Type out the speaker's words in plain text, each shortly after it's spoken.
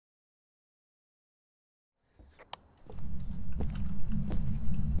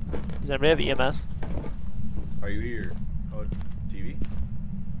Does anybody have EMS? Are you here? Oh, TV?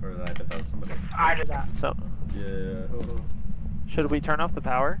 Or I bet that was somebody. I did that. So, Yeah. should we turn off the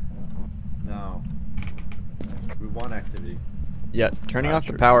power? No. We want activity. Yeah, turning off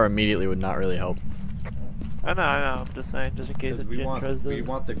the power immediately would not really help. I know. I'm just saying, just in case the we Jin want tries to... we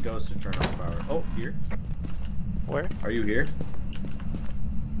want the ghost to turn off power. Oh, here. Where? Are you here?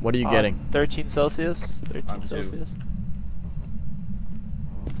 What are you getting? 13 Celsius. 13 I'm 2. Celsius.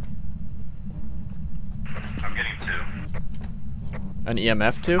 I'm getting 2. An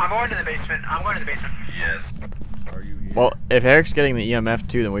EMF too? I'm going to the basement. Yes. Are you here? Well, if Eric's getting the EMF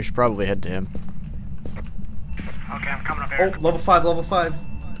too, then we should probably head to him. Okay, I'm coming up Oh, here. level 5, level 5.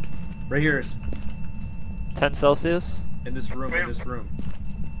 Right here. It's 10 Celsius. in this room, in this room.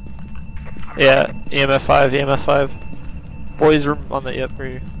 Yeah, EMF 5, EMF 5. Boys room on the, yep,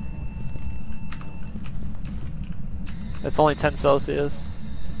 right here. It's only 10 Celsius.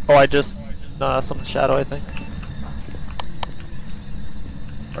 Oh, I just, no, that's some shadow, I think.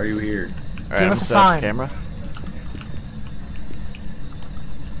 Are you here? Alright, I'm set up the camera.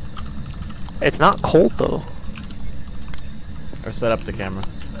 It's not cold though. Or set up the camera.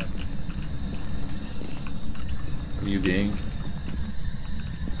 Are you being?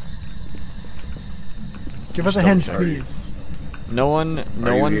 Give us a hint, please. No one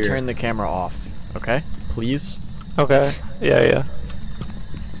here? turn the camera off. Okay? Please? Okay. Yeah.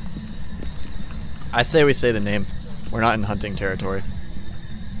 I say we say the name. We're not in hunting territory.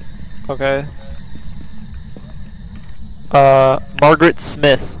 Okay. Margaret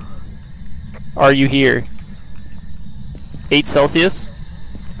Smith. Are you here? 8 Celsius?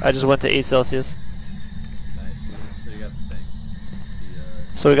 I just went to 8 Celsius. Nice. So you got the thing.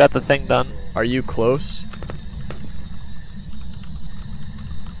 So we got the thing done. Are you close?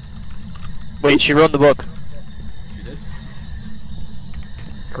 Wait, she wrote the book. You did?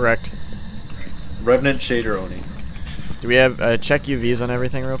 Correct. Revenant Shader Oni. Do we have check UVs on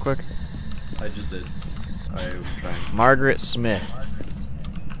everything real quick? I just did. I'm trying. Margaret Smith.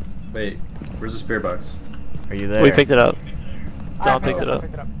 Wait, where's the spirit box? Are you there? We picked it up. I John picked it up.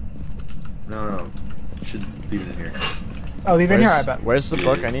 No. You should leave it in here. Oh, leave it in here, I bet. Where's the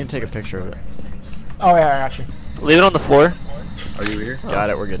book? I need to take a picture of it. Oh, yeah, I got you. Leave it on the floor. Are you here?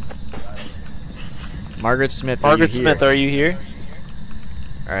 Got it, we're good. Margaret Smith, Margaret Smith, are you here?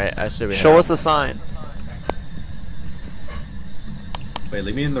 Alright, I say we Show us the sign. Wait,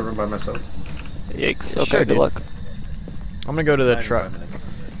 leave me in the room by myself. Yikes. Yeah, Okay, sure, good dude. luck. I'm gonna go to the Sign in truck. 5 minutes.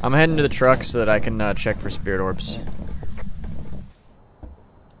 I'm heading to the truck so that I can check for spirit orbs.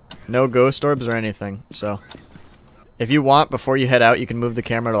 No ghost orbs or anything, so... If you want, before you head out, you can move the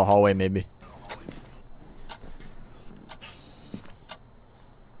camera to the hallway, maybe.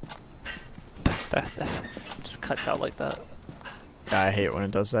 That just cuts out like that. I hate when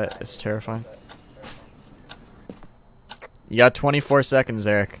it does that. It's terrifying. You got 24 seconds,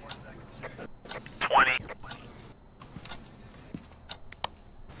 Eric. 20.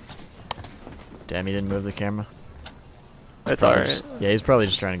 Damn, he didn't move the camera. It's Probably alright. just- yeah, he's probably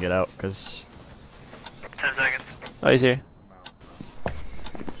just trying to get out, because... 10 seconds. Oh, he's here.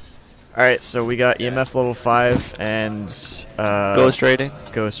 Alright, so we got EMF level 5 and... Ghost rating.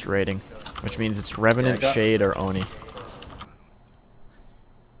 Ghost rating. Which means it's Revenant, Shade, or Oni.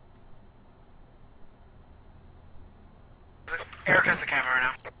 Eric has the camera right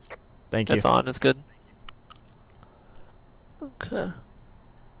now. Thank you. It's on, it's good. Okay.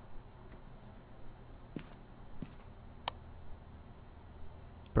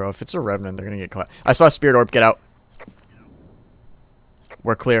 Bro, if it's a Revenant, they're gonna get caught. I saw a Spirit Orb, get out.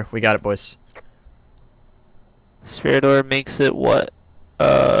 We're clear. We got it, boys. Spirit Orb makes it what?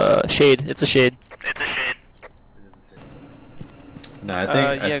 Shade. It's a shade. It's a shade. No, I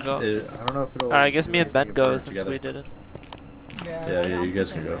think. yeah, go. I don't know if it'll. I guess me and Ben go since together. we did it. Yeah, you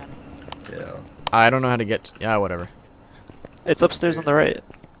guys can go. Yeah. I don't know how to get... yeah, whatever. It's upstairs on the right.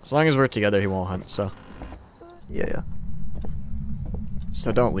 As long as we're together, he won't hunt, so... Yeah.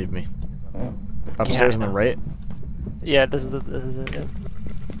 So don't leave me. Upstairs on the right? Yeah, this is it, yeah.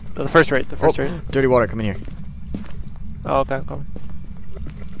 The first right, right. Dirty water, come in here. Oh, okay, come.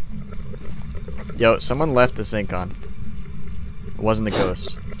 Yo, someone left the sink on. It wasn't the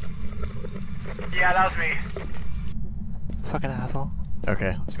ghost. Yeah, that was me. Fucking asshole.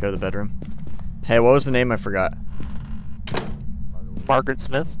 Okay, let's go to the bedroom. Hey, what was the name? I forgot. Margaret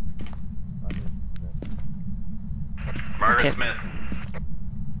Smith. Margaret Okay. Smith.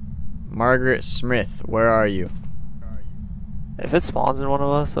 Margaret Smith, where are you? If it spawns in one of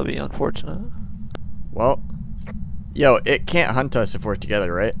us, that'll be unfortunate. Well, yo, it can't hunt us if we're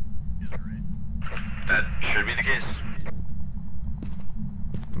together, right? That should be the case.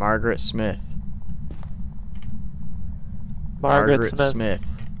 Margaret Smith. Margaret Smith.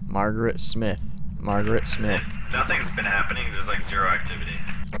 Margaret Smith. Margaret Smith. Nothing's been happening. There's like zero activity.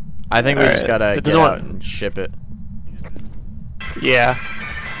 I think we just Alright, gotta it get doesn't out want- and ship it. Yeah.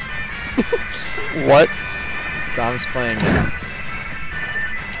 What? Tom's playing.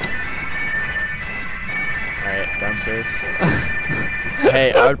 Alright, downstairs.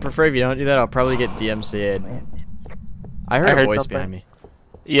 Hey, I would prefer if you don't do that. I'll probably get DMCA'd. I heard a voice something. behind me.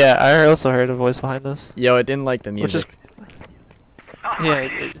 Yeah, I also heard a voice behind this. Yo, it didn't like the Which is- music.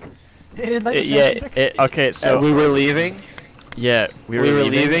 Yeah. They didn't like the Yeah, music? Okay, so we were leaving. yeah, we were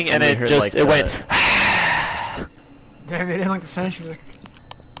leaving, and we it heard, just like, it went. They didn't like the Spanish music.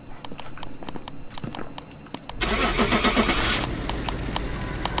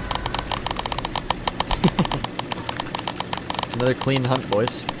 Another clean hunt,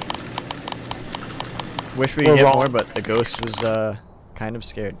 boys. Wish we We're could get wrong. more, but the ghost was kind of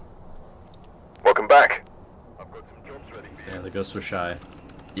scared. Welcome back. Yeah, the ghosts were shy.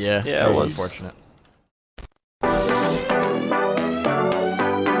 Yeah, Yeah, that it was was. unfortunate.